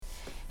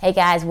Hey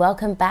guys,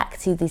 welcome back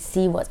to the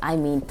See What I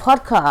Mean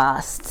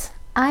podcast.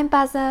 I'm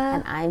Baza.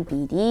 And I'm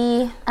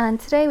BD. And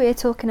today we're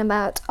talking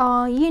about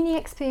our uni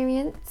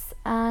experience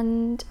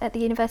and at the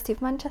University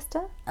of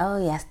Manchester.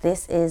 Oh yes,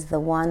 this is the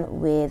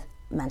one with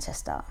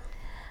Manchester.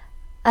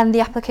 And the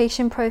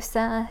application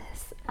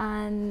process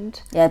and...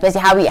 Yeah,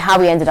 basically how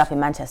we ended up in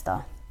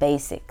Manchester.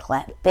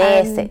 Basically.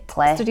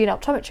 Studying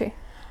optometry.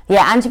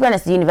 Yeah, and to be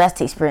honest, the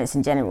university experience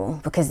in general,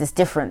 because it's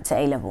different to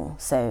A-level,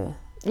 so...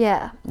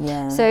 Yeah.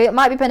 So it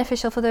might be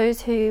beneficial for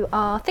those who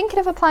are thinking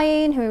of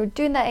applying, who are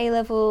doing their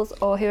A-levels,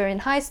 or who are in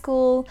high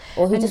school.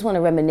 Or who just want to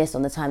reminisce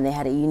on the time they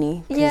had at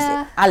uni.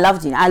 Yeah. I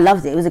loved uni. I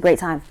loved it. It was a great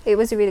time. It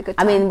was a really good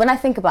time. I mean, when I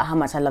think about how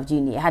much I loved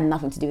uni, it had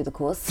nothing to do with the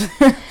course.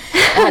 It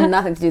had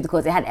nothing to do with the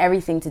course. It had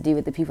everything to do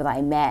with the people that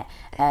I met,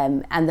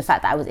 and the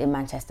fact that I was in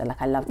Manchester.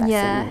 Like, I love that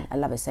city. I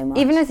love it so much.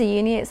 Even as a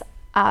uni, it's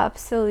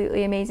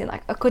absolutely amazing.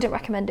 Like, I couldn't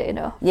recommend it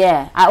enough.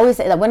 Yeah. I always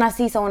say that when I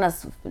see someone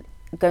else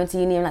going to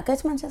uni, I'm like, go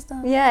to Manchester.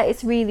 Yeah,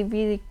 it's really,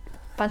 really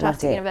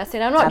fantastic university.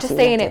 And I'm not just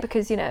saying it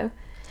because, you know,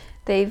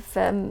 they've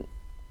got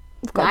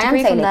a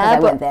degree from there. I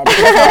went there.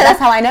 That's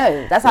how I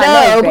know. That's how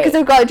I know. No, because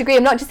I've got a degree.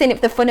 I'm not just saying it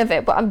for the fun of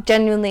it, but I'm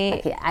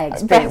genuinely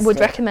would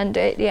recommend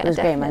it. Yeah, it was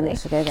definitely.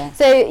 Great, man. Go there.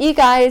 So you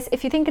guys,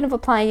 if you're thinking of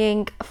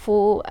applying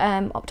for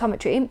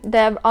optometry,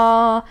 there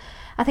are,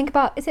 I think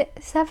is it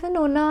 7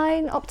 or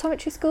 9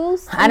 optometry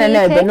schools? I don't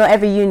know, but not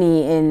every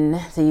uni in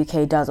the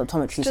UK does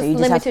optometry, just so you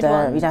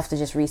have to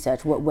just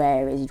research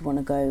where it is you'd want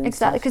to go.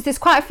 Exactly, because there's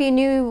quite a few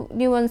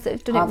new ones that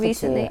have done it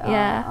recently.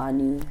 Are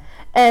new.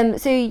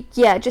 So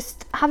yeah,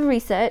 just have a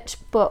research,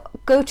 but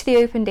go to the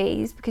open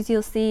days because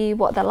you'll see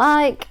what they're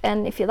like,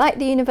 and if you like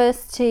the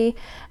university,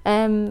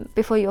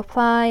 before you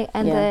apply,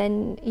 and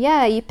then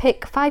you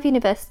pick 5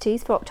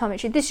 universities for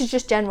optometry. This is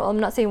just general. I'm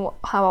not saying what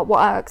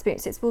our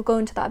experience is. We'll go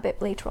into that a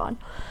bit later on.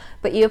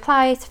 But you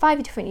apply to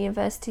 5 different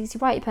universities, you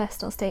write your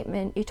personal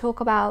statement, you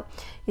talk about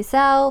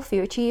yourself,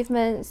 your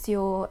achievements,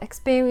 your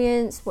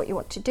experience, what you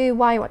want to do,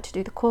 why you want to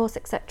do the course,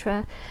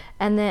 etc.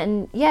 And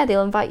then,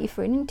 they'll invite you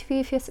for an interview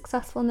if you're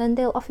successful, and then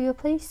they'll offer you a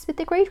place with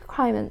the grade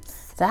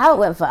requirements. So how it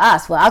went for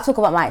us, well, I'll talk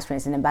about my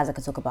experience and then Baza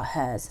can talk about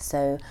hers.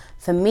 So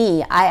for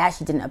me, I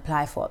actually didn't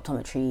apply for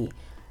optometry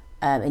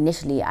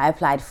initially. I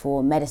applied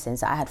for medicine.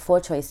 So I had 4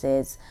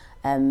 choices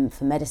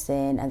for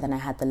medicine, and then I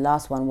had the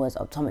last one was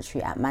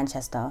optometry at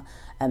Manchester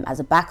as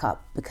a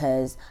backup,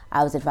 because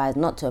I was advised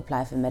not to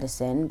apply for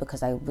medicine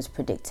because I was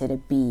predicted a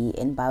B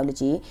in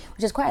biology,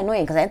 which is quite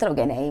annoying because I ended up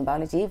getting an A in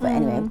biology, but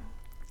anyway.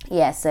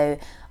 Yeah, so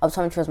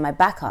optometry was my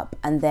backup,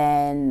 and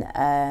then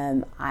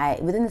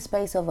within the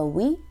space of a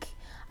week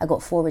I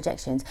got 4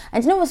 rejections.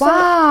 And do you know what's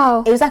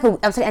wow. It was like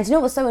and do you know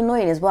what's so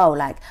annoying as well?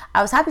 Like,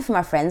 I was happy for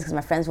my friends because my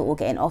friends were all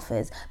getting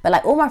offers, but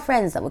like all my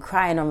friends that were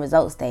crying on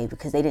results day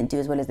because they didn't do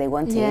as well as they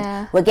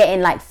wanted were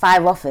getting like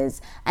 5 offers,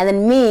 and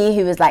then me,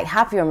 who was like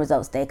happy on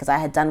results day because I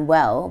had done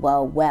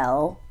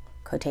well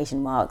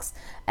quotation marks,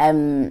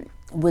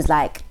 was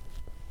like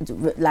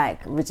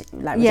rejection.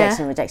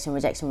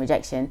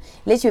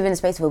 Literally within the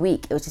space of a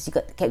week, it was just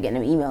kept getting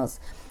them emails.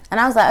 And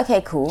I was like,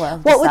 okay, cool.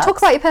 Well, we'll talk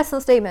about your personal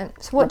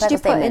statement. So what did you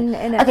put in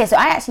it? Okay, so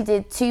I actually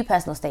did 2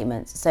 personal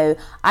statements. So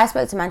I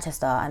spoke to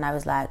Manchester and I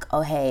was like,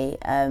 oh, hey,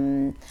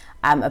 I'm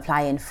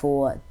applying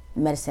for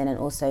medicine and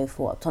also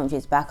for optometry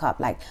as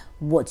backup. Like,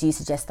 what do you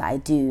suggest that I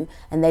do?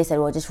 And they said,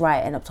 well, just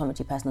write an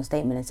optometry personal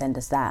statement and send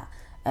us that.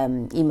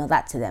 Email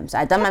that to them. So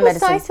I'd done my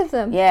medicine. Nice of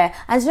them. Yeah.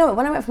 And you know what,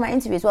 when I went for my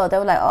interview as well, they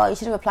were like, oh, you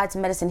should have applied to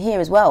medicine here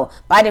as well.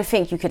 But I didn't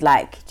think you could,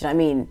 like, do you know what I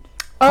mean?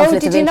 Oh,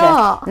 did you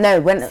not?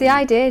 No. See,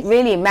 I did.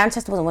 Really,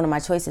 Manchester wasn't one of my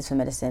choices for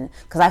medicine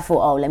because I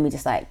thought, oh, let me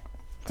just like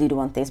do the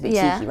one thing. It's a bit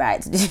cheeky,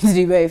 right? To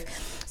do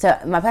both. So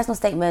my personal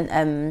statement,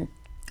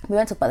 we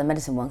won't talk about the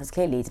medicine one because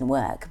clearly it didn't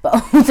work, but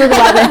we'll talk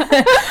about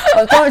the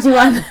optometry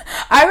one.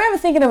 I remember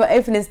thinking of an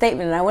opening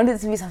statement and I wanted it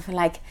to be something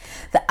like,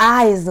 the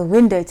eye is the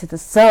window to the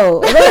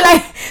soul.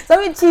 Like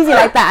something cheesy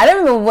like that. I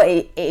don't remember what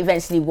it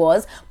eventually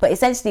was, but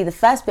essentially the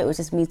first bit was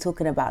just me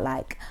talking about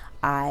like,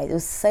 it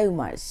was so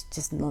much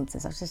just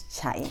nonsense. I was just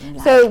chatting.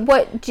 Like. So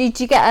what did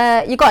you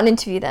get? You got an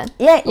interview then?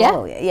 Yeah.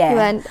 You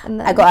went, and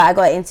then... I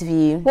got an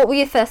interview. What were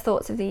your first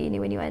thoughts of the uni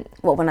when you went?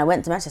 What, when I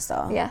went to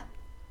Manchester? Yeah.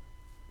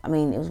 I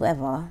mean, it was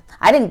whatever.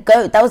 I didn't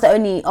go. That was the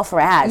only offer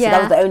I had. So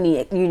that was the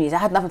only unis. I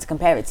had nothing to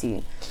compare it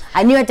to.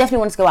 I knew I definitely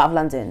wanted to go out of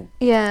London.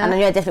 Yeah. And I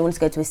knew I definitely wanted to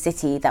go to a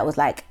city that was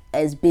like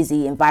as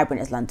busy and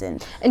vibrant as London.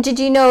 And did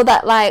you know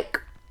that like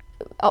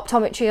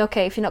optometry,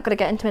 okay, if you're not going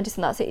to get into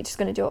medicine, that's it, you're just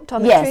going to do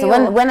optometry? Yeah, so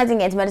when I didn't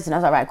get into medicine, I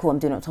was like, right, cool, I'm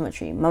doing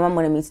optometry. My mum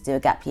wanted me to do a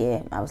gap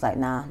year. I was like,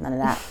 nah, none of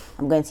that.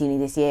 I'm going to uni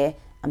this year.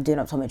 I'm doing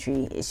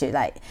optometry. It should,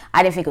 like,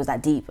 I didn't think it was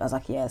that deep. I was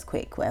like, yeah, it's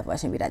quick, whatever. It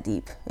shouldn't be that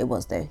deep. It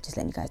was though, just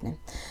letting you guys know.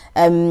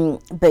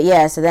 But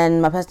yeah, so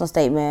then my personal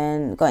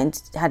statement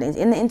had it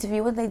in the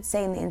interview. What did they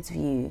say in the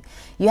interview?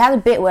 You had a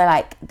bit where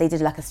like they did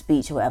like a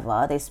speech or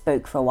whatever. They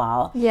spoke for a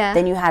while. Yeah.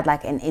 Then you had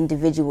like an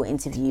individual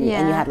interview,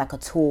 and you had like a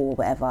tour or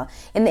whatever.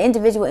 In the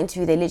individual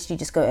interview, they literally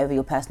just go over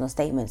your personal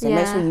statement. So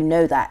make sure you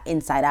know that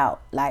inside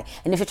out. Like,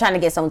 and if you're trying to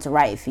get someone to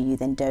write it for you,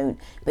 then don't.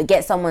 But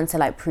get someone to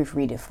like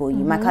proofread it for you.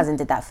 My cousin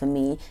did that for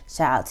me.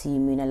 Shout shout out to you,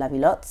 Muna, love you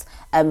lots.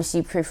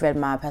 She proofread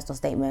my personal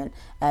statement,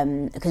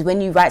 because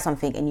when you write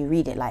something and you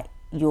read it, like,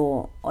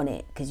 you're on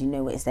it because you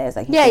know what it says,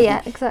 like,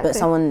 exactly. But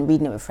someone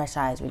reading it with fresh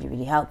eyes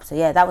really helps. So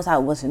yeah, that was how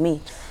it was for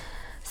me.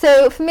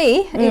 So for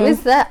me, it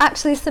was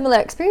actually a similar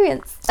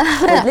experience.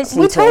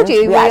 We told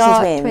you we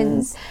are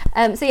twins.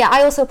 So yeah,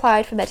 I also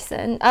applied for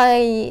medicine.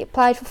 I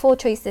applied for 4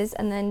 choices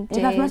and then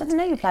did... I didn't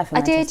know you applied for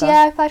Manchester. I did,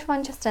 yeah. I applied for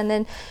Manchester and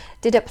then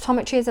did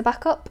optometry as a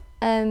backup.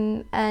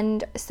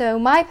 And so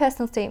my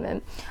personal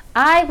statement,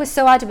 I was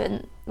so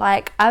adamant.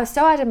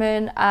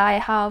 I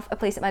have a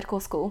place at medical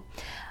school.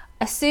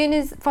 As soon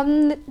as,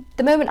 from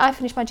the moment I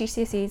finished my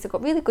GCSEs, I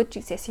got really good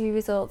GCSE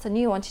results. I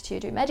knew I wanted to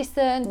do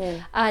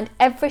medicine. And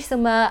every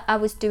summer I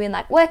was doing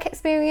like work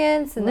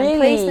experience and then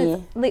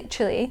placements,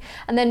 literally.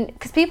 And then,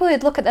 because people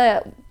would look at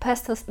the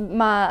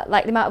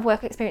the amount of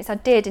work experience I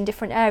did in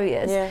different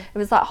areas. It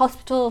was like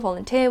hospital,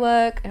 volunteer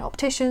work, and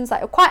opticians,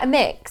 like quite a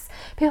mix.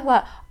 People were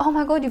like, oh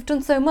my God, you've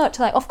done so much.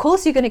 Like, of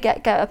course you're going to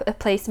get a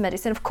place in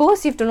medicine. Of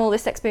course you've done all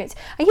this experience.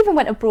 I even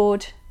went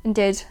abroad and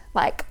did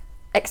like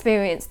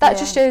experience. That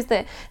just shows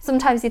that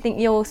sometimes you think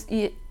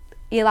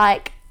you're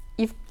like,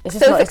 you've it's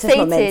so just fixated.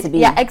 Not meant to be.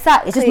 Yeah,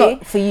 exactly. It's just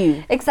not for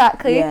you.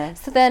 Exactly. Yeah.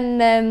 So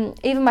then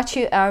even my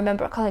tutor, I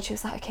remember at college, she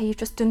was like, okay, you've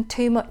just done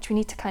too much. We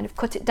need to kind of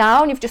cut it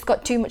down. You've just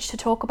got too much to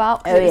talk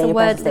about because it was a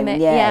word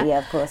limit. Yeah,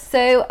 of course.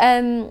 So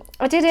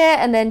I did it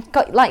and then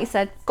got, like you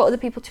said, got other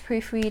people to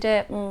proofread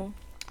it.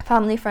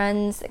 Family,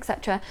 friends,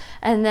 etc.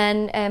 And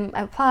then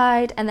I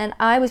applied and then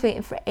I was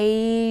waiting for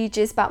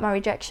ages about my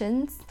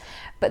rejections.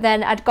 But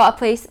then I'd got a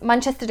place,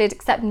 Manchester did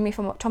accept me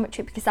from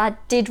optometry because I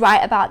did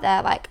write about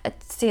their, like,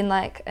 I'd seen,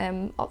 like,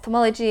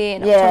 ophthalmology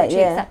and optometry,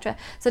 etc.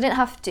 So I didn't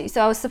have to.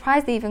 So I was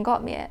surprised they even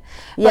got me it.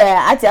 But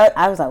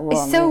I was like, whoa.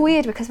 It's so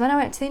weird because when I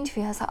went to the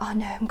interview, I was like, oh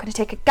no, I'm going to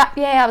take a gap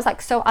year. I was,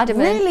 like, so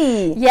adamant.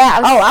 Really? Yeah,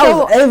 I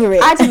was over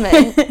it.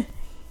 Adamant.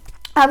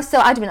 I was so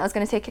adamant I was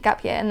going to take a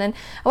gap year, and then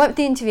I went for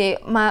the interview.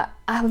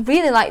 I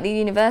really liked the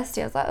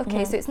university. I was like,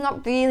 okay, so it's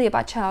not really a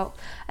bad shout.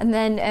 And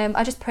then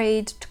I just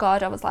prayed to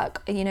God. I was like,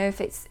 you know,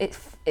 if it's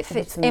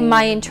in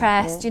my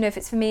interest, you know, if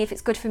it's for me, if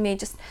it's good for me,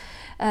 just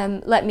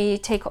let me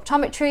take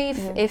optometry.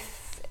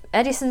 If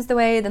medicine's the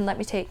way, then let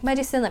me take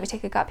medicine. Let me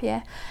take a gap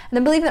year. And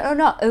then, believe it or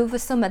not, over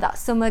summer, that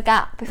summer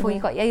gap before you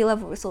got your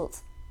A-level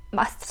results,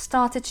 I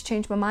started to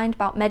change my mind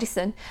about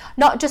medicine,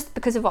 not just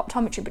because of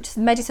optometry, but just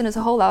medicine as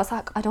a whole. I was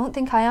like, I don't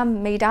think I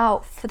am made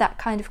out for that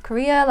kind of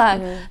career.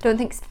 Like, I don't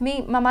think it's for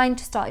me. My mind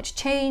just started to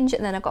change,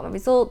 and then I got my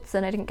results,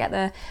 and I didn't get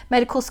the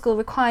medical school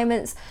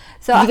requirements.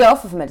 So did you get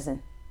offered for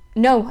medicine?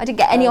 No, I didn't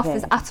get any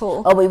offers at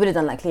all. Oh, but you would have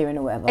done like clearing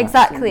or whatever.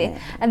 Exactly.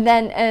 And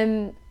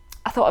then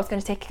I thought I was going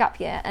to take a gap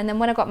year, and then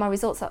when I got my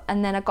results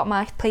and then I got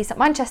my place at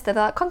Manchester,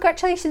 they're like,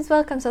 congratulations,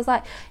 welcome. So I was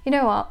like, you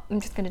know what, I'm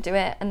just going to do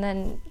it. And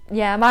then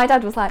my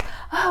dad was like,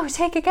 oh,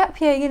 take a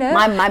gap year, you know.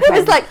 My it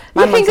was like,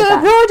 you can go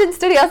abroad and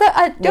study. I was like,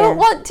 I don't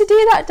want to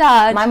do that,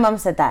 Dad. My mum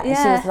said that, and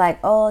she was like,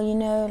 oh, you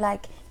know,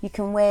 like, you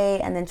can wait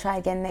and then try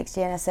again next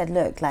year. And I said,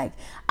 look, like,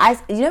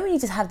 you know when you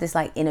just have this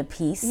like inner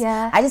peace?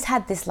 I just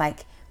had this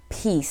like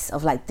piece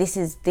of like, this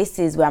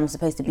is where I'm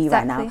supposed to be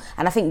right now.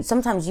 And I think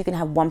sometimes you can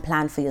have one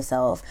plan for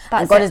yourself,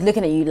 and God is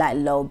looking at you like,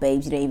 lol,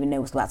 babes, you don't even know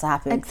what's about to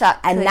happen.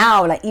 Exactly. And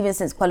now, like, even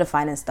since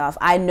qualifying and stuff,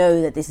 I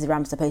know that this is where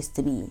I'm supposed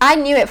to be. I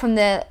knew it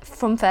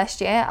from first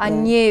year. I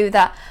knew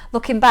that,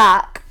 looking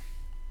back,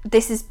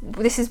 this is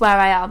where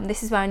I am,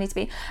 this is where I need to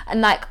be.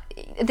 And like,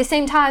 at the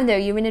same time though,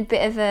 you're in a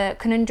bit of a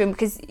conundrum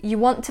because you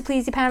want to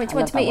please your parents, you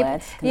want to meet your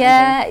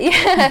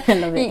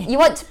you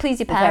want to please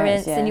your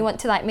parents, and you want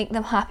to like make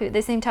them happy. At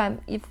the same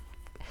time,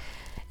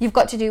 you've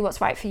got to do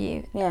what's right for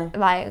you.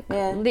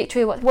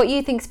 Literally what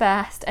you think's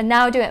best. And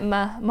now I do it, and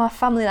my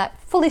family like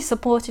fully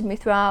supported me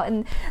throughout,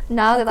 and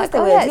now they're like,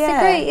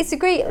 it's a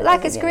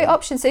great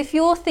option. So if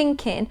you're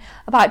thinking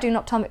about doing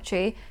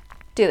optometry,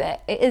 do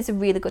it. It is a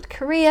really good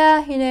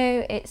career, you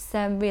know, it's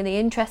really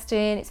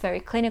interesting, it's very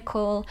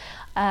clinical,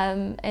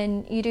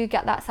 and you do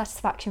get that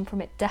satisfaction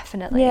from it,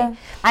 definitely.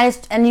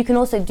 And you can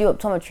also do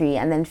optometry,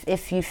 and then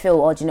if you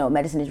feel, oh, do you know what,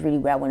 medicine is really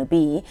where I want to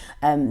be,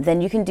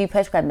 then you can do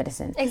postgrad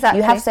medicine.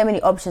 Exactly. You have so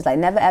many options. Like,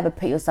 never ever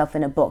put yourself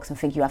in a box and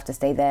think you have to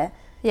stay there.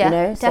 You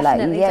know, so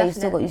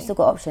you still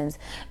got options.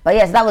 But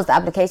yes, that was the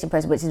application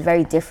process, which is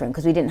very different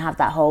because we didn't have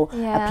that whole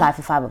apply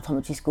for 5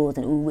 optometry schools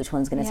and which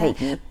one's going to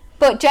take me.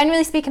 But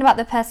generally speaking about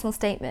the personal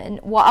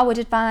statement, what I would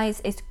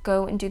advise is to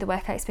go and do the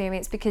work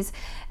experience, because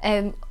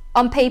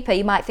on paper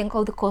you might think,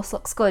 oh, the course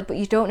looks good, but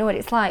you don't know what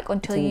it's like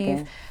until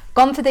you've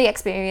gone for the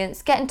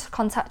experience, get into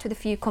contact with a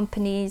few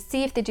companies,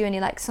 see if they do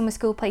any like summer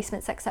school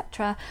placements,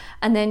 etc.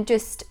 And then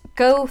just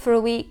go for a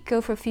week,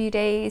 go for a few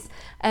days,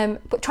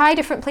 but try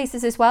different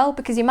places as well,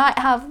 because you might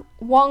have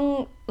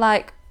one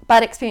like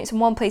bad experience in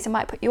one place, it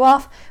might put you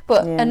off,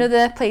 but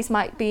another place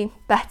might be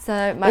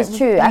better. It's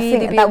true. I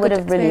think that would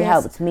have really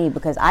helped me,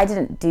 because I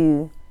didn't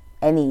do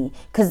any,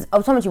 because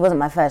optometry wasn't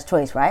my first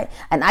choice, right?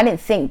 And I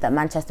didn't think that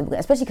Manchester,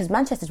 especially because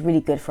Manchester's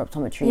really good for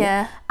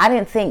optometry. I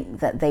didn't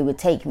think that they would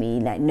take me,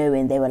 like,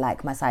 knowing they were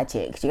like my side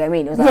chicks. Do you know what I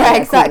mean? It was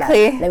like, exactly.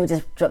 Cool, like, let me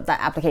just drop that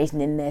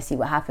application in there, see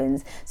what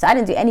happens. So I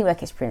didn't do any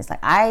work experience. Like,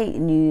 I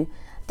knew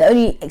the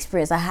only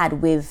experience I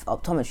had with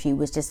optometry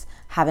was just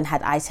having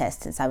had eye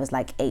tests since I was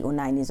like 8 or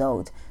 9 years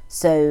old.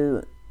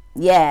 So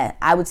yeah,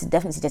 I would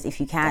definitely suggest, if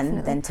you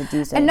can, then to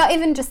do so. And not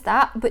even just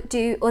that, but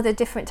do other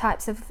different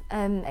types of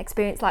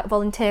experience, like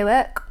volunteer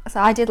work. So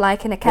I did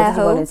like in a care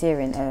home.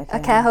 Volunteering? Oh, okay. A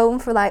care home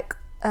for like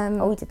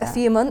we did a that.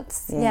 few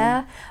months.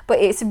 Yeah. But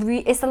it's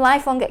a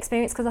lifelong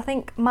experience, because I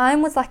think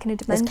mine was like in a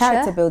dementia. There's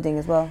character building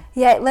as well.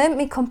 Yeah, it learned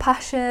me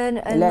compassion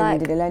and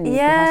Did it learn you compassion?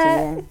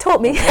 Yeah. it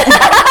taught me.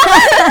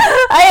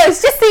 I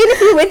was just seeing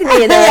if you're with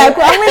me there. Yeah,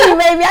 I'm with you,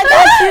 baby. I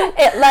got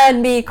you. It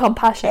learned me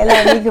compassion. It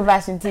learned me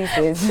compassion too,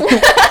 sis.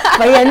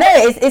 But yeah, no,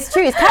 it's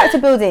true. It's character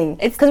building.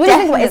 It's because when you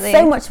think about it, it's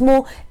so much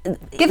more.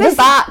 Give it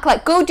back.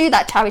 Like, go do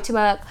that charity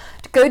work.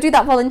 Go do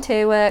that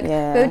volunteer work.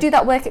 Yeah. Go do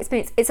that work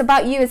experience. It's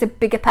about you as a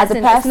bigger person.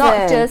 It's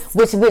not just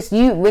which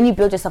you, when you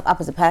build yourself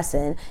up as a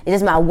person, it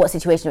doesn't matter what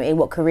situation you're in,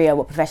 what career,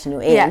 what profession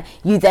you're in. Yeah.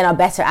 You then are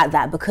better at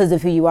that because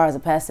of who you are as a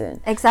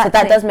person. Exactly. So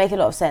that does make a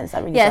lot of sense.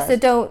 That really does.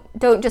 So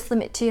don't just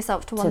limit to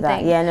yourself to one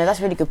thing. Yeah, no, that's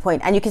a really good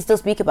point. And you can still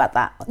speak about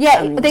that.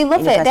 Yeah, they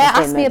love it. They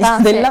ask me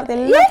about it. They love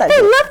that.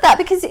 They love that,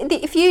 because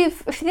if you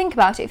think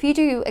about it, if you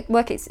do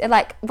work, it's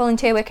like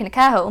volunteer work in a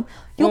care home,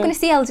 you're going to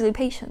see elderly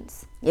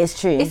patients. It's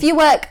true. If you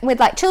work with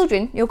like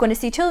children, you're going to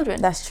see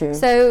children. That's true.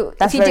 So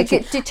that's if you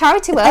do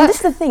charity work, and this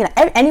is the thing, like,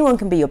 anyone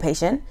can be your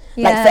patient.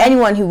 Yeah. Like, for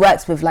anyone who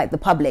works with like the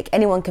public,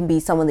 anyone can be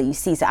someone that you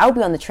see. So I'll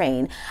be on the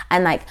train,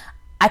 and like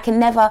I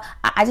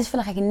just feel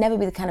like I can never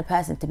be the kind of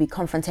person to be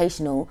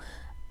confrontational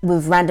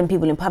with random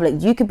people in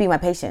public. You could be my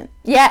patient.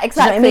 Yeah,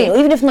 exactly. Do you know what I mean? Or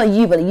even if not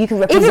you, but you can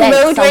represent even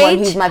road someone rage,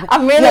 who's my.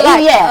 I'm really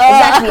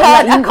exactly.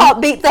 I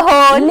can't beat the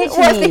horn.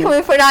 What if they come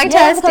in for an eye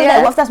test? What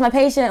if that's my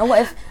patient? Or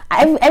what if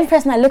every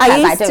person I look at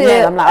that I don't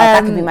know, I'm like,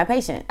 that could be my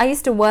patient. I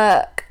used to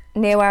work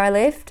near where I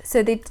lived,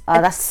 so they'd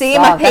see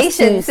my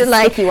patients in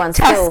like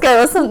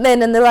Tesco or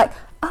something, and they're like,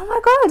 oh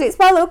my god, it's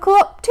my local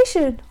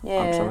optician.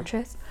 Yeah.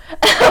 Optometrist.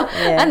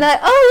 And they're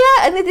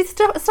and then they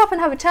stop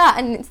and have a chat,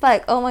 and it's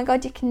like, oh my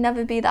god, you can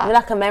never be that. You're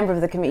like a member of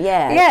the community.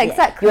 Yeah,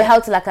 exactly. You're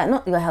held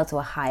to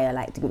a higher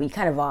like degree. You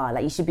kind of are,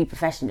 like, you should be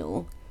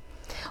professional.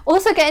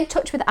 Also get in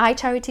touch with eye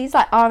charities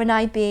like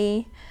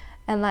RNIB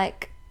and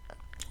like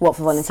what,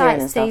 for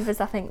volunteering and stuff?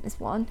 Savers, I think is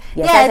one.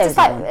 Yeah, just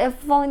like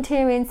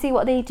volunteering, see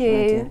what they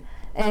do.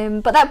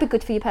 But that would be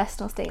good for your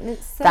personal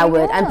statements. So that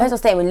would. And personal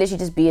statement, literally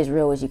just be as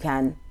real as you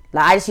can.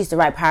 Like, I just used to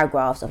write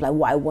paragraphs of like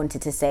what I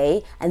wanted to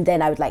say, and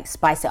then I would like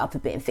spice it up a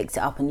bit and fix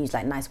it up and use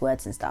like nice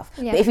words and stuff.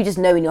 Yeah. But if you just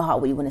know in your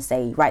heart what you want to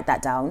say, write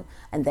that down,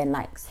 and then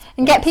like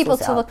get people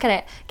to look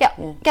at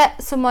it.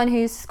 Get someone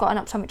who's got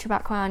an optometry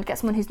background, get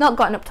someone who's not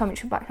got an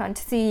optometry background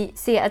to see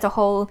it as a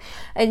whole.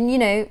 And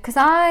because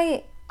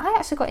I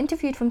actually got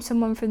interviewed from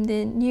someone from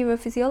the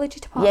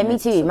neurophysiology department. Yeah, me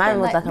too. Mine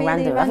was like a really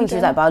random. I think she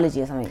was like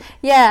biology or something.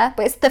 Yeah,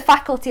 but it's the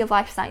Faculty of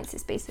Life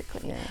Sciences,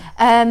 basically. Yeah.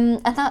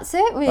 And that's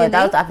it, really. Well,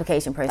 that was the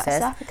application process. That's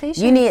the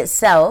application. Uni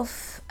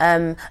itself.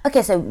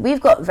 Okay, so we've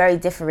got very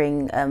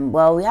differing.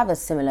 We have a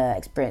similar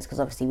experience because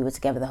obviously we were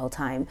together the whole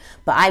time.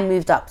 But I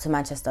moved up to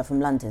Manchester from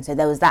London, so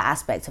there was that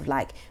aspect of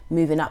like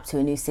moving up to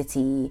a new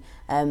city.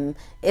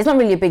 It's not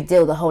really a big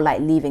deal, the whole like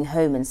leaving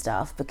home and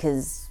stuff,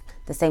 because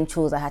the same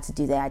chores I had to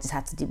do there, I just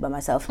had to do by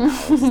myself now.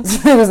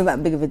 It wasn't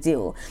that big of a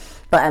deal.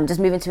 But just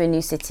moving to a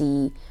new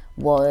city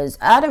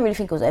I don't really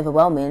think it was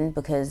overwhelming,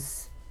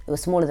 because it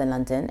was smaller than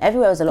London.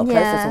 Everywhere was a lot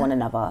closer to one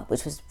another,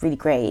 which was really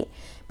great.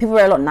 People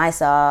were a lot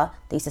nicer.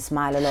 They used to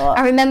smile a lot.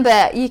 I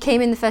remember you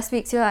came in the first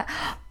week, so you're like,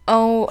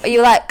 oh,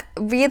 you're like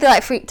really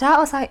like freaked out. I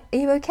was like, are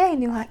you okay?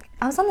 And you're like,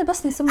 I was on the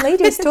bus and some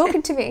lady was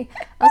talking to me.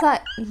 I was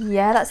like,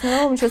 yeah, that's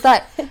normal. And she was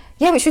like,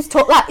 yeah, but she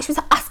was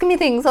asking me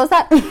things. I was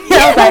like,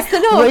 yeah, that's the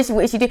norm.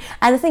 What is she do?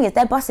 And the thing is,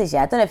 their buses,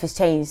 I don't know if it's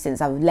changed since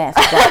I've left,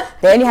 but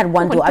they only had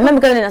one door. I remember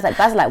going in and I was like,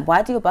 guys are like,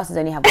 why do your buses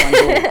only have one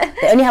door?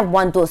 They only have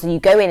one door, so you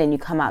go in and you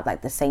come out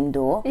like the same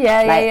door.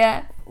 Yeah.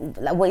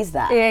 Like, what is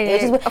that?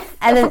 Yeah.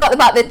 I forgot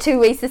about the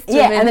two-way system.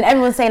 Yeah, and then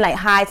everyone's saying like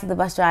hi to the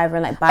bus driver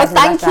and like bye to the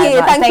thank bus driver.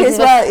 you, thank you as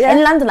well. Yeah.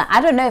 In London, like, I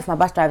don't know if my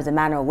bus driver's a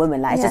man or a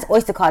woman. Like, it's just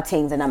Oyster card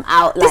things, and I'm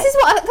out. Like, this is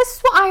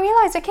what I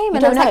realised. I came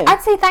and I was like,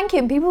 I'd say thank you,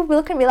 and people would be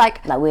looking at me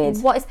like weird.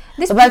 What is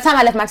this? But by the time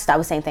I left Manchester, I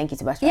was saying thank you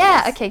to bus drivers.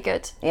 Yeah. Okay.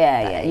 Good.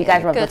 Yeah. You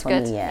guys rubbed off on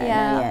good. me.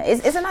 Yeah.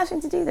 It's a nice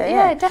thing to do though.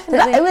 Yeah,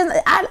 definitely.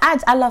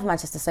 I love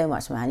Manchester so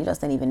much, man. You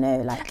just don't even know.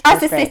 Like,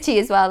 as a city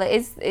as well, it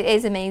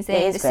is amazing.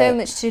 There's so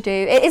much to do.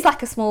 It is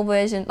like a small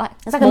version, like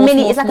it's like a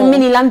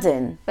mini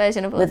London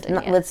version of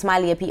London with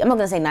smilier people. I'm not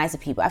going to say nicer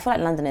people. I feel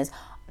like Londoners,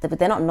 but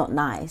they're not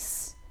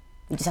nice.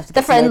 You just have to.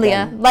 They're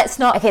friendlier. Let's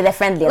not. Okay, they're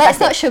friendlier. Let's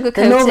not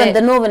sugarcoat it.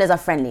 The Northerners are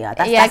friendlier.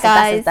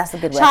 Guys. That's a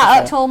good word. Shout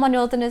out to all my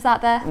Northerners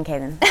out there. Okay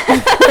then.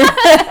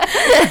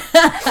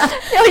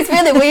 It's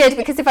really weird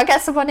because if I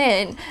get someone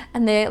in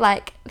and they're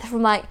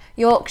from like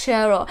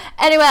Yorkshire or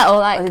anywhere or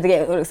like, they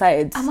get all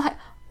excited. I'm like,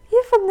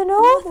 you're from the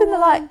north, and they're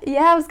like,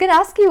 yeah, I was going to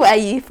ask you where are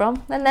you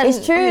from, and then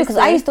it's true because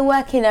I used to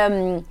work in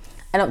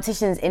an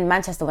optician's in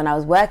Manchester when I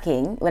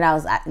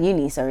was at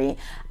uni,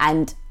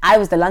 and I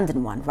was the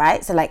London one,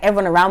 right? So like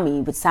everyone around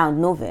me would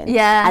sound northern.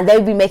 Yeah. And they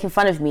would be making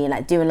fun of me and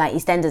like doing like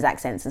EastEnders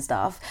accents and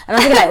stuff. And I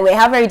was thinking like, wait,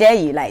 how very dare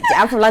you? Like,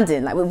 I'm from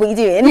London. Like, what are you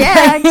doing?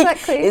 Yeah,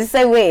 exactly. It's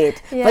so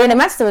weird. Yeah. But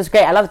Manchester was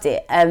great. I loved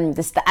it.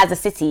 As a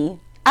city.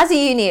 As a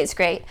uni, it's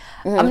great.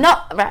 I'm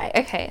not right.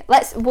 Okay,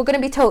 we're going to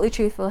be totally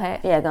truthful here.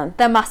 Yeah, go on.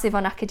 They're massive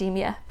on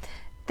academia.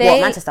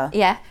 Manchester?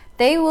 Yeah,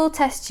 they will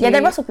test you. Yeah,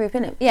 they're Russell Group,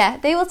 innit? Yeah,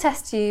 they will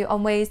test you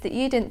on ways that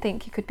you didn't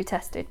think you could be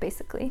tested.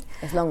 Basically,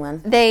 It's long,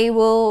 man. they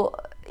will.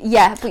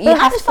 Yeah, but you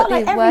have to put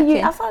the work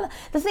in. I felt like,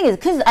 the thing is,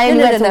 because I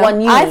only went to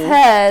one uni. I've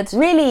heard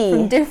Really?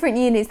 from different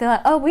unis. They're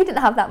like, oh, we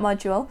didn't have that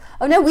module.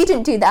 Oh no, we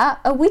didn't do that.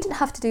 Oh, we didn't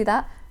have to do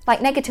that.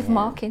 Like negative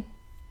marking.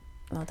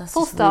 Oh, that's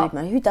Full just stop.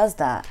 rude, man. Who does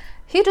that?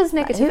 Who does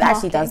negative marking? Who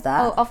actually does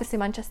that? Oh, obviously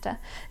Manchester.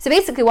 So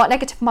basically what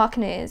negative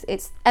marking is,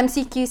 it's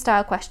MCQ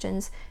style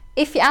questions.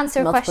 If you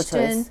answer Multiple a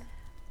question choice.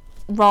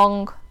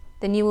 wrong,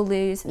 then you will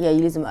lose. Yeah, you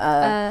lose them.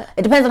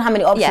 It depends on how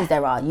many options yeah.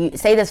 there are. You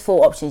say there's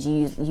 4 options,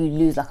 you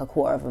lose like a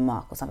quarter of a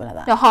mark or something like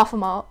that. No, half a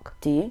mark.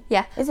 Do you?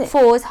 Yeah. Is it?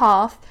 4 is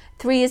half,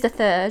 3 is a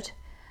third,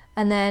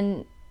 and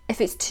then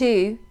if it's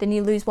 2, then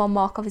you lose 1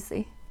 mark,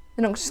 obviously.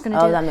 They're not just going to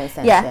do Oh, that makes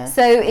sense. Yeah, Yeah.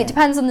 so it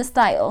depends on the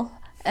style.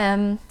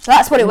 So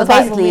that's what it was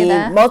like when we basically, were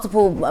there.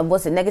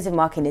 multiple, negative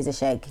marking is a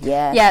sheg.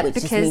 Yeah. Yeah, which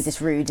just because- means it's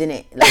rude,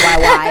 innit?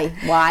 Like,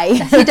 why?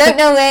 If you don't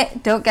know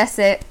it, don't guess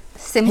it.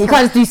 Simple. You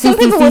can't do Some C,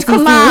 C, people C, would C,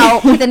 come C.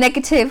 out with a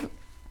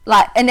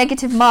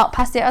negative mark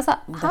past it. I was like,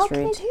 how can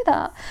rude. you do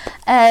that?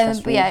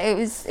 That's But yeah, it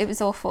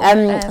was awful.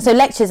 So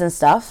lectures and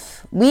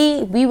stuff.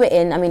 We were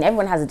in. I mean,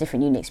 everyone has a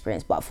different uni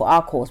experience, but for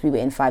our course, we were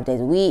in 5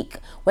 days a week.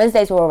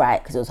 Wednesdays were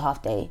alright because it was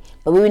half day,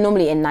 but we were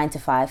normally in 9 to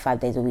 5, 5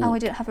 days a week. and we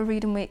didn't have a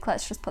reading week.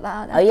 Let's just put that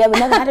out there. Oh yeah, we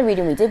never had a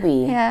reading week, did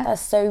we? Yeah.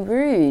 That's so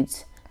rude.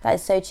 That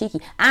is so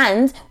cheeky.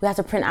 And we had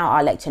to print out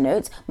our lecture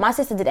notes. My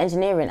sister did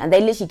engineering, and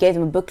they literally gave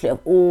them a booklet of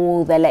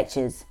all their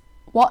lectures.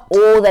 What?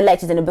 All their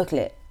lectures in a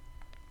booklet.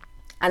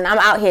 And I'm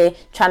out here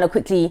trying to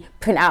quickly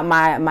print out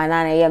my 9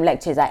 a.m.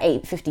 lectures at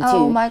 8:52.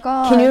 Oh my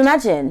God. Can you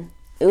imagine?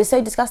 It was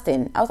so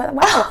disgusting. I was like,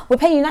 wow, we're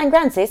paying you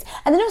 $9,000, sis.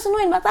 And then what's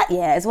annoying about that,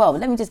 yeah, as well.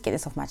 Let me just get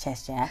this off my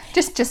chest, yeah.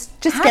 Just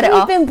Had get it we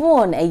off. been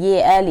born a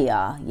year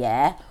earlier,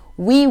 yeah,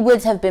 we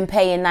would have been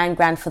paying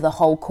 $9,000 for the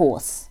whole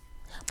course.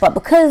 But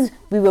because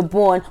we were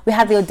born, we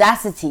had the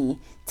audacity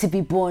to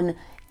be born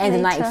end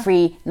of Later.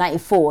 93,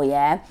 94,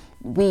 yeah.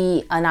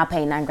 We are now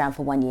paying $9,000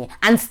 for 1 year.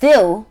 And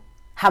still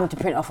having to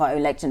print off our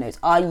own lecture notes.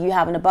 Are you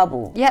having a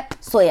bubble?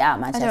 Yep. Sort it out,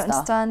 Manchester.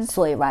 understand.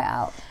 Sort it right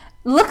out.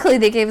 Luckily,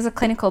 they gave us a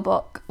clinical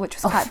book, which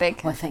was quite big.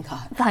 Oh, thank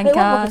God. Thank Wait,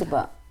 God. What was it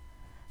about?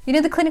 You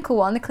know the clinical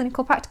one, the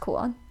clinical practical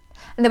one?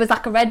 And there was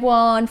like a red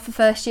one for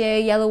first year,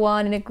 yellow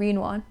one, and a green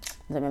one.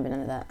 I don't remember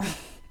none of that.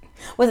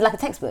 Was it like a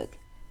textbook?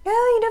 No,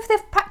 you know, for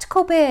the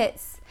practical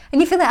bits.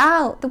 And you fill it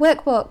out, the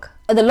workbook.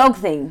 Oh, the log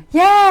thing?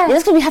 Yeah. Yeah,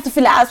 that's because we had to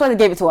fill it out. That's why they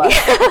gave it to us.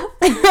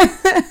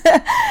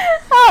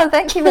 Oh,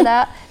 thank you for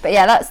that. But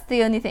yeah, that's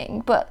the only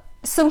thing. But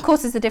some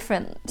courses are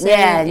different. So,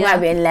 Yeah, you might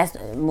be in less,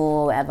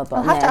 more, whatever. But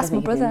I'll have yeah, to ask my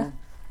definitely brother, could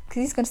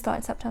because he's going to start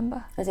in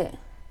September. be. Is it?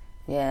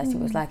 Yeah, see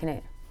what it's like,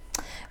 innit?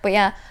 But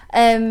yeah,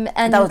 and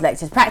That was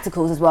lectures.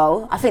 Practicals as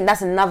well. I think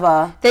that's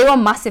another... they were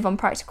massive on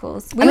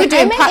practicals. We I were mean,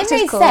 doing it made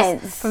practicals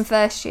sense. from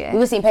first year. We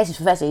were seeing patients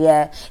professor,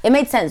 yeah. It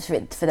made sense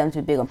for them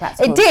to be big on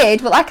practicals. It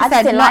did, but like I I just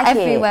said, didn't not like it.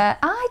 everywhere.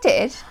 I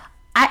did.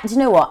 Do you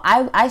know what?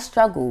 I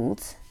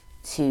struggled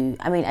to...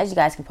 I mean, as you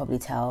guys can probably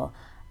tell,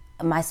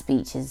 my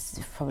speech is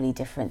probably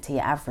different to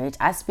your average.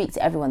 I speak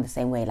to everyone the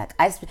same way. Like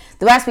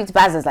the way I speak to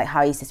Baz is like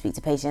how I used to speak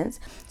to patients.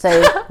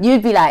 So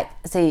you'd be like,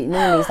 so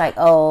normally it's like,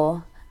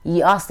 oh,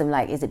 you ask them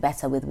like, is it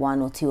better with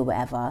 1 or 2 or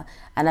whatever?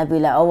 And I'd be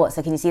like, oh, what?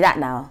 So can you see that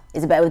now?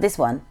 Is it better with this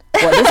one?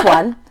 What, this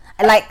one?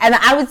 And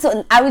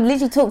I would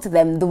literally talk to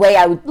them the way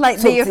I would Like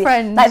talk they're your to,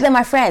 friends. like they're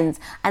my friends.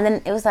 And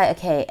then it was like,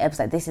 okay, it was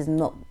like, this is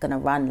not gonna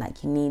run.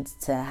 Like you need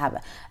to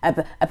have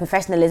a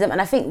professionalism.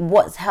 And I think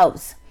what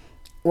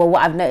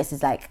I've noticed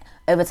is like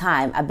over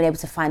time I've been able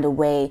to find a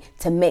way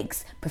to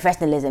mix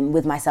professionalism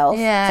with myself.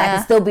 Yeah. So I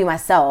can still be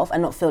myself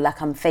and not feel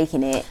like I'm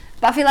faking it.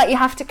 But I feel like you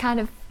have to kind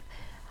of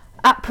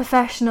act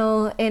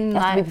professional in You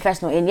have to be like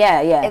professional in,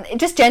 yeah.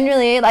 just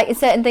generally, like in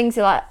certain things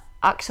you're like,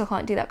 actually I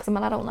can't do that because I'm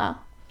an adult now.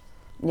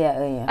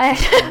 Yeah.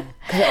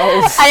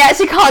 I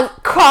actually can't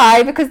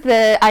cry because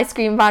the ice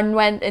cream van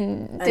went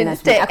and didn't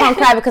stick. I can't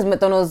cry because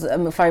McDonald's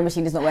throwing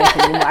machine is not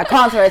working anymore. I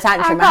can't throw a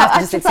tantrum. I have to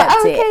just accept like,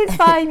 okay, it. it's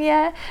fine,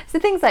 yeah. So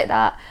things like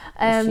that.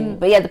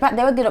 But yeah,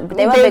 they were good.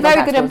 They were big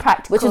very good on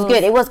practicals, which was practicals.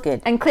 good. It was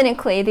good. And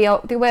clinically,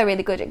 they were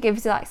really good. It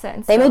gives you like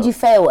certain They made skills. you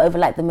fail over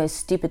like the most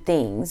stupid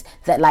things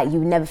that like you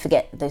would never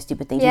forget those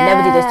stupid things. You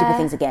never do those stupid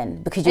things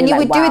again because and you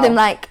like, would do wow. them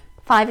like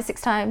 5 or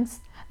 6 times.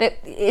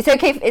 It's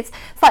okay. It's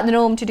like the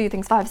norm to do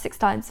things 5 or 6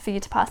 times for you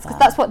to pass because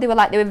that's what they were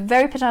like. They were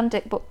very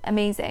pedantic but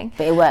amazing.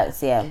 But it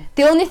works, yeah.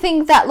 The only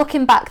thing that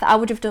looking back that I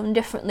would have done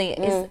differently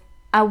is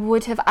I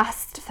would have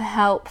asked for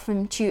help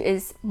from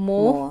tutors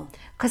more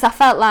because I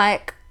felt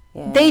like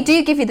they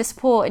do give you the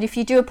support and if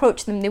you do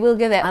approach them they will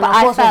give it. And but our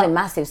I course felt wasn't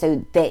massive,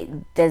 so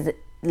there's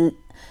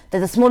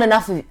there's a small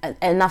enough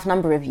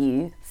number of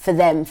you for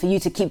you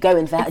to keep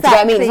going for help. Do you know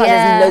what I mean? It's not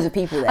there's loads of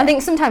people there. I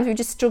think sometimes we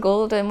just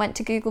struggled and went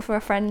to Google for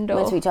a friend or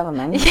went to each other,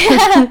 man.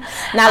 Yeah.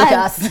 Now look at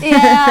us.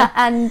 Yeah,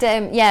 and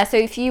so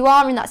if you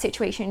are in that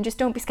situation, just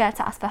don't be scared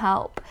to ask for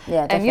help.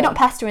 Yeah, definitely. You're not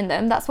pestering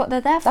them. That's what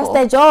they're there for. That's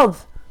their job.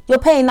 You're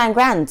paying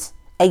 $9,000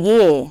 a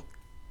year,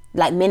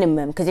 like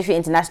minimum, because if you're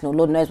international,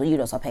 Lord knows what you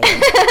lot are paying.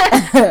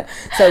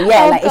 So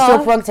yeah, like it's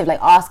your prerogative.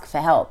 Like ask for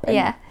help.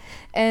 Yeah.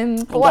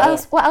 But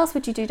what else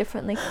would you do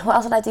differently? What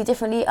else would I do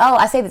differently? Oh,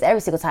 I say this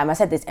every single time. I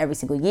said this every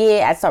single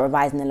year. I'd start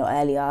revising a lot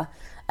earlier.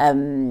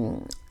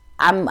 I'm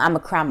a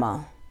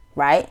crammer,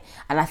 right?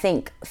 And I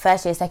think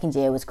first year, second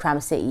year was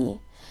cram city.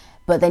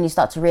 But then you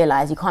start to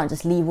realise you can't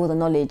just leave all the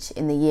knowledge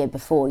in the year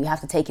before. You have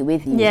to take it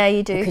with you. Yeah,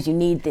 you do. Because you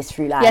need this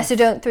through life. Yeah, so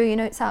don't throw your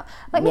notes out.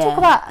 Let me talk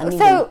about...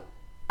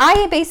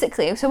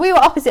 So we were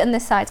opposite on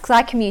this side because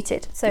I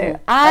commuted. So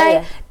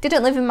I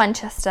didn't live in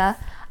Manchester.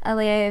 I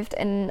lived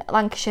in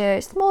Lancashire,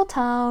 a small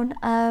town,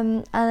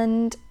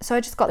 and so I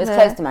just got It's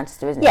close to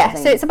Manchester, isn't it? Yeah,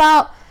 so it's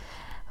about,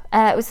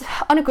 it was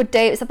on a good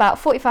day, it was about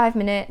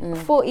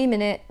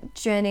 40-minute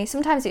journey.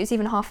 Sometimes it was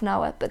even half an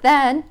hour. But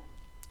then,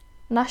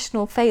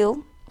 national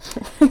fail,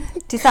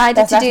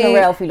 decided to do... National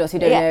Rail for lots who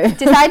don't know.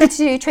 Decided to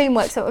do train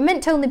work. So it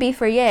meant to only be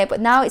for a year, but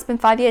now it's been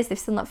 5 years, they've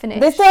still not finished.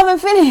 They still haven't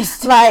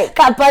finished. Like,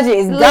 that budget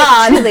is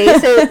gone. Literally,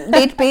 so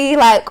they'd be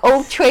like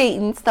old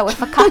trains that were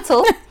for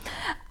cattle.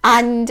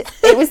 And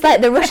it was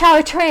like the rush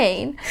hour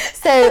train,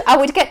 so I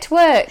would get to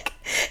work.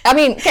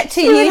 Get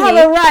to uni. She would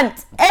have a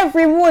rant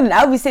every morning.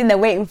 I would be sitting there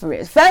waiting for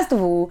it. First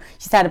of all,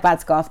 she's had a bad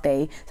scarf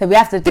day, so we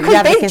have to. Do you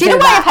know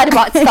why I've had a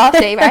bad scarf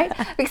day, right?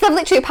 Because I've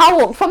literally power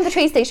walked from the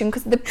train station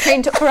because the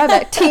train took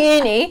forever to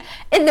uni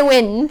in the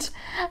wind,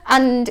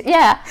 and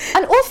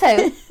also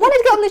when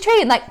I get on the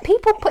train, like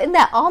people putting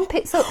their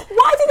armpits up.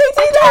 Why do they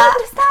do that? I don't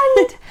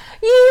understand.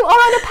 You are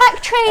on a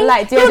packed train.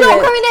 Like, you're not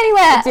going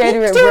anywhere. It's not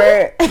even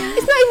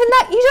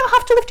that. You don't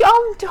have to lift your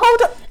arm to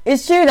hold up.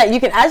 It's true that you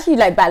can actually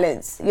like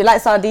balance. You're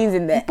like sardines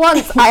in there.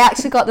 Once I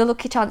actually got the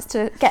lucky chance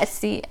to get a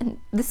seat, and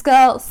this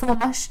girl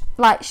saw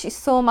she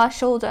saw my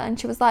shoulder, and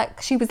she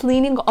was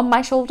leaning on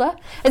my shoulder.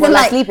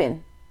 Like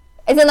sleeping?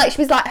 As in like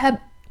she was like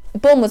her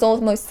bum was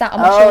almost sat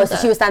on my shoulder. Oh, so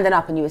she was standing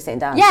up and you were sitting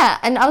down. Yeah,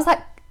 and I was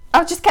like,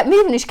 I just kept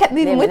moving and she kept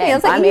moving with me. I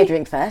was like, I'm here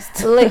drink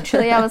first.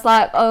 Literally, I was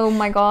like, oh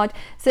my God.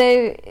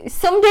 So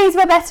some days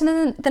were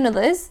better than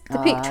others. The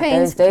peak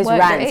trains those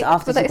rants great,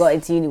 after she got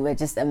into uni were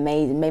just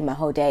amazing. Made my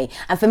whole day.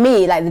 And for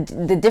me, like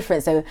the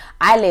difference. So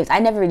I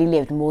never really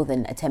lived more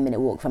than a 10-minute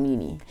walk from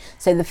uni.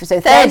 So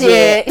third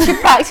year, she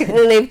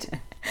practically lived.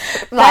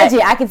 Third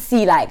year, I could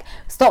see like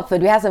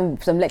Stopford. We had some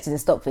lectures in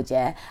Stopford,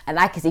 yeah, and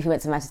I could see if we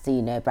went to Manchester,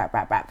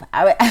 brap.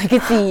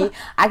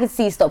 I could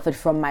see Stopford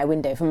from my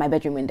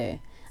bedroom window.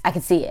 I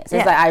could see it. So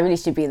it's like, I really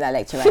should be in that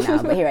lecture right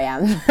now, but here I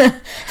am.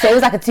 So it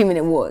was like a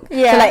 2-minute walk.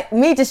 Yeah. So like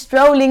me just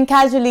strolling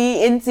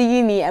casually into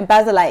uni and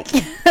Baz are like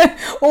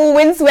all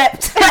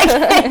windswept, like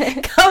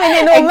coming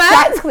in all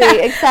mad.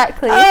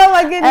 Exactly. Oh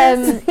my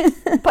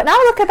goodness. But now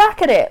looking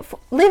back at it,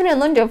 living in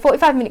London,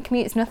 45-minute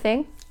commute is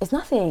nothing. It's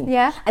nothing.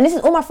 Yeah. And this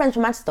is all my friends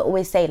from Manchester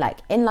always say, like,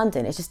 in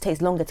London, it just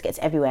takes longer to get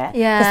to everywhere.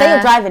 Yeah. Because they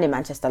are driving in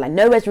Manchester, like,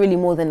 nowhere's really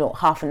more than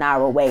half an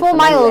hour away. 4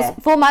 miles.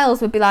 4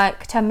 miles would be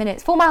like 10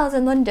 minutes. 4 miles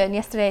in London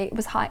yesterday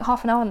was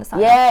half an hour on the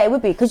side. Yeah, it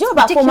would be. Because you're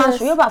about 4 miles.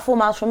 You're about 4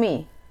 miles from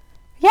me.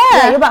 Yeah.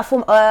 Yeah, you're about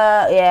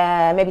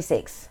 4. Maybe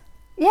 6.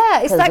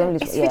 Yeah, it's like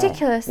it's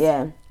ridiculous.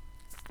 Yeah.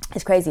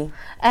 It's crazy.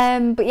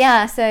 But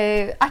yeah, so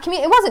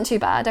it wasn't too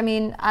bad. I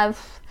mean,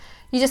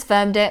 you just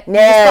firmed it.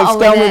 Yeah, just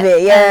go on with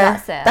it. Yeah,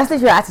 that's it. That's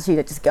literally your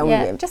attitude. Just go on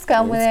with it. Just go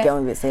on with it. Just go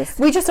on with it, sis.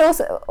 We just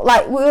also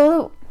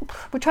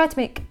we tried to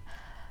make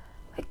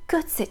a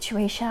good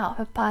situation out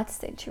of a bad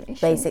situation.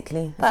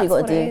 Basically, that's what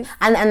you got to do.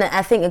 And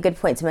I think a good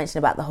point to mention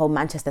about the whole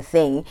Manchester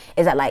thing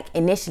is that like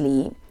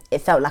initially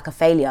it felt like a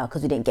failure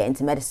because we didn't get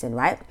into medicine,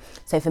 right?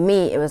 So for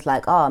me, it was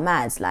like, oh,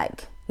 Mads,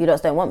 like, you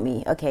lot don't want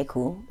me. Okay,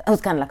 cool. It was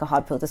kind of like a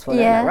hard pill to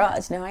swallow. Yeah. Like,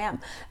 right, you know I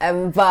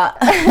am. But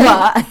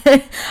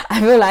I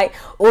feel like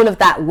all of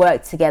that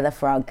worked together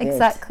for our good.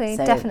 Exactly,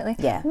 so, definitely.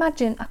 Yeah.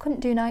 Imagine, I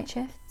couldn't do night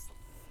shifts.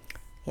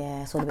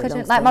 Yeah, it's all a bit couldn't.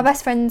 long Like, my still.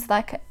 best friend's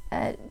like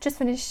just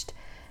finished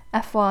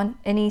F1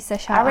 in Issa,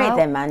 shout I rate out.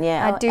 them, man,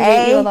 yeah. I do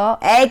rate you a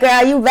lot. Hey,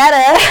 girl, you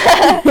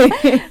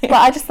better. But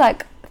I just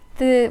like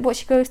what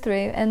she goes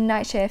through and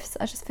night shifts,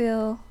 I just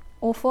feel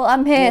awful.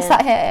 I'm here,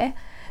 sat here,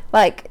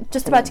 like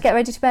just about to get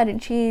ready to bed,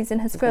 and she's in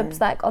her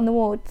scrubs, like on the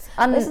wards.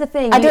 And this is the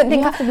thing. I don't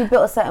think you have to be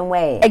built a certain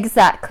way.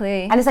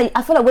 Exactly. And it's like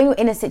I feel like when you're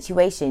in a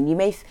situation, you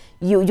may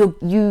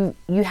you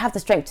have the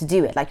strength to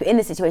do it. Like you're in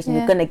a situation,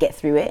 you're gonna get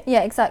through it.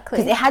 Yeah, exactly.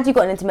 Because had you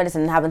gotten into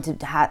medicine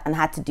and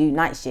had to do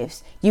night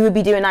shifts, you would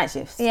be doing night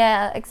shifts.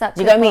 Yeah,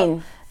 exactly. Do you know what I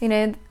mean? You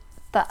know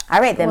that.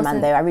 I rate them,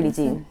 man. Though I really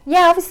do.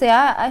 Yeah, obviously,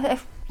 I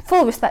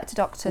full respect to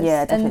doctors.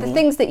 Yeah, definitely. And the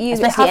things that you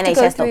especially have NHS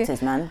to go through,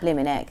 doctors, man,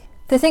 blimmin' egg.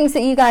 the things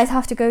that you guys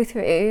have to go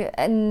through,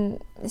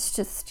 and it's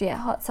just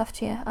hats off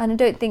to you. And I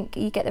don't think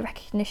you get the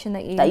recognition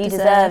that you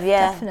deserve.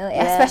 Yeah, definitely,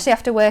 especially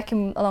after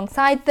working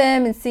alongside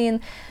them and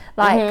seeing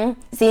like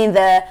seeing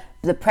the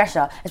the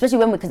pressure,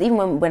 especially because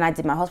even when I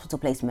did my hospital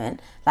placement,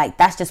 like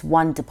that's just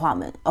one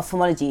department.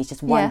 Ophthalmology is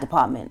just one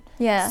department.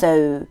 Yeah.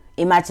 So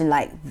imagine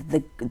like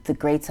the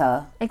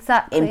greater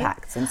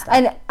impacts and stuff.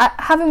 And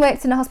having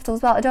worked in a hospital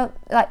as well,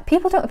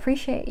 people don't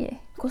appreciate you.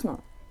 Of course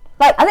not.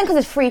 Like, I think because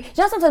it's free. You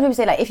know, sometimes people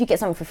say, like, if you get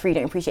something for free,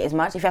 don't appreciate it as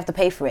much. If you have to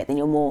pay for it, then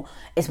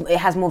it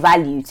has more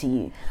value to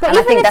you. But and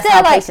I think that's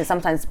how like, patients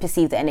sometimes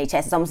perceive the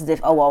NHS. It's almost as if,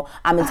 oh, well,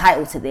 I'm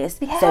entitled to this,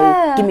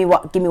 so give me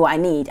what I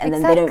need. And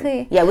then they don't,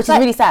 which is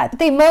really sad.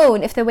 They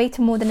moan if they're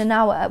waiting more than an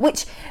hour,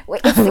 which,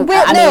 because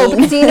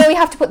you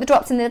have to put the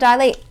drops in the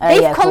dilate.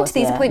 They've come to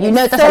these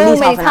appointments so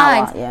many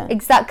times.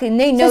 Exactly. And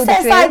they know the drill.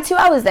 So set aside 2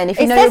 hours then, if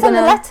you know you're going to...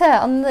 It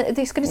says on the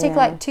letter, it's going to take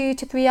like 2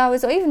 to 3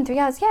 hours, or even 3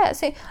 hours,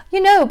 so,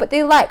 but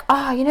they're like,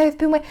 they've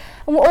been waiting,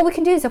 and all we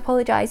can do is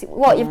apologise.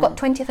 You've got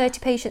 20, 30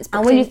 patients.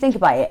 And when you think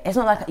about it, it's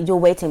not like you're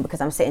waiting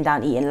because I'm sitting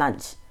down eating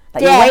lunch.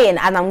 Like you're waiting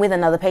and I'm with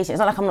another patient. It's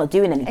not like I'm not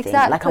doing anything.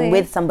 Exactly. Like I'm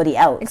with somebody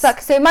else.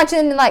 Exactly. So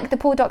imagine like the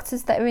poor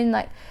doctors that are in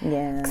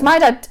because my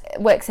dad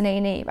works in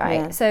A&E, right?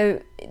 Yeah.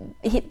 So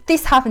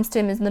this happens to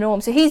him as the norm.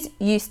 So he's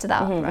used to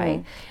that,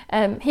 right?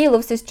 He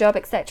loves his job,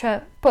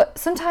 etc. But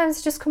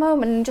sometimes just come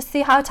home and just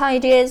see how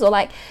tired he is, or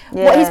like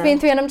what he's been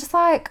through, and I'm just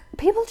like,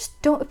 people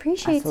just don't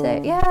appreciate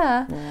it.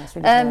 Yeah. It's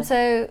really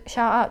so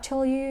shout out to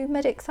all you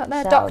medics out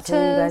there, doctors, out to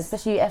you guys,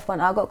 especially F1.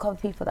 I've got a couple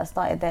of people that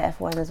started their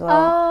F1 as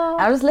well.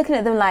 I was looking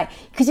at them like,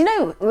 because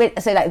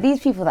so like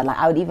these people that like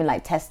I would even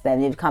like test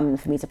them. They'd come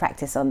for me to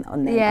practice on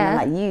them. And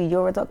I'm like,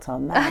 you're a doctor,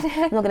 man.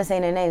 I'm not gonna say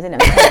no names,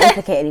 innit? I'm not gonna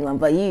implicate anyone,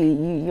 but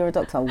you're a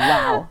doctor.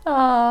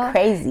 Wow,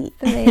 crazy,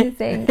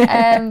 amazing.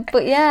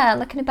 But yeah,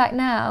 looking back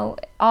now,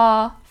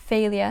 our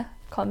failure,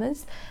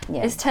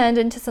 is turned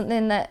into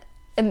something that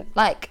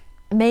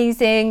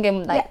amazing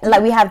and like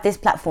we have this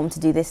platform to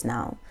do this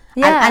now.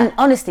 And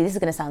honestly, this is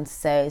gonna sound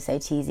so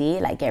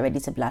cheesy, like get ready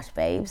to blush,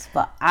 babes,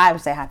 but I'm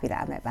so happy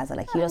that I met Bazza.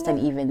 Like you just don't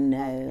even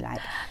know, like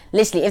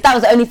literally, if that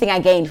was the only thing I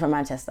gained from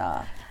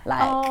Manchester,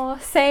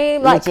 like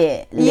same,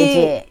 legit.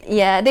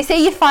 They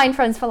say you find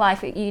friends for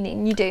life at uni,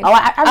 and you do.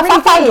 I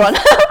really found one.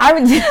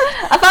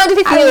 I found a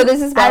few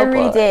others as well. I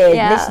really did.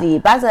 Literally,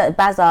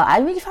 Bazza. I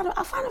really found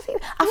a few.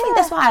 I think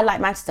that's why I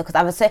like Manchester,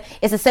 because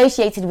it's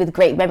associated with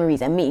great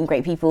memories and meeting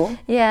great people.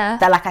 Yeah.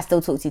 That like I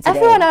still talk to today.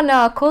 Everyone on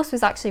our course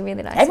was actually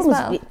really nice.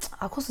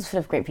 Our course was full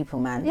of great people,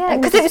 man. Yeah,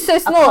 because it was so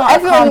small.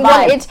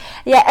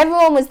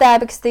 Everyone was there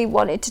because they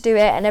wanted to do it,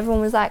 and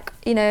everyone was like,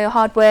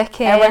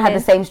 hardworking. Everyone had the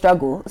same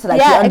struggle, so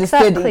like you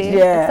understood. Exactly.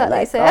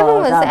 Like, so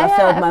everyone was I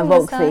failed my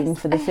Volk thing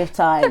for the 5th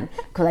time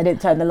because I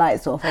didn't turn the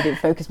lights off. I didn't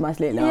focus my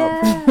slate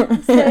up.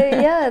 So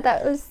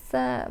that was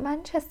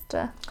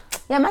Manchester.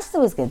 Yeah, Manchester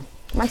was good.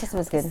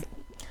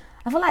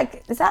 I feel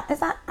like is that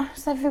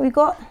everything we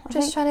got?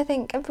 Trying to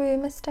think. Have we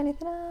missed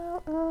anything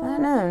out? I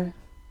don't know.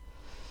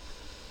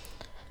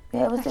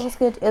 Yeah, it was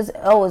good. It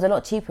was a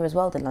lot cheaper as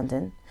well than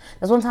London.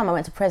 There was one time I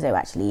went to Prezzo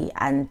actually,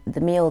 and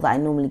the meal that I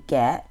normally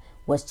get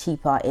was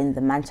cheaper in the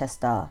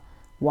Manchester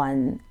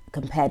one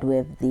compared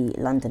with the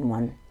London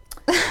one.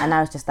 And I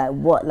was just like,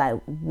 what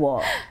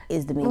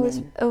is the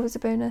meaning? Always a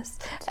bonus.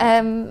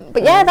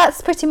 But yeah,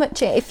 that's pretty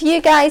much it. If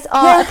you guys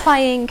are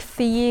applying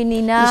for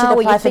uni now,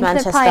 or you're thinking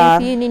of applying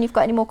for uni and you've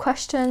got any more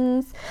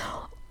questions,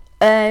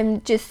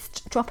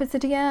 just drop us a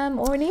DM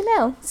or an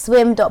email.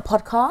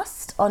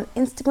 Swim.podcast on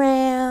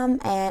Instagram,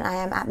 and I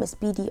am at Miss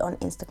BD on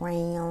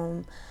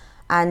Instagram.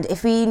 And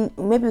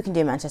maybe we can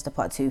do Manchester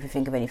part 2 if we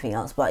think of anything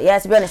else. But yeah,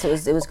 to be honest,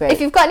 it was great.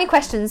 If you've got any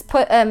questions,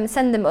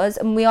 send them us,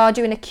 and we are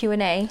doing a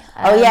Q&A.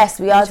 Yes,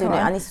 we are doing it.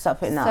 I need to start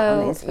putting that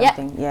on the Instagram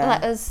thing. Yeah.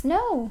 Let us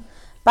know.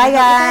 Bye,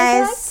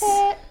 guys.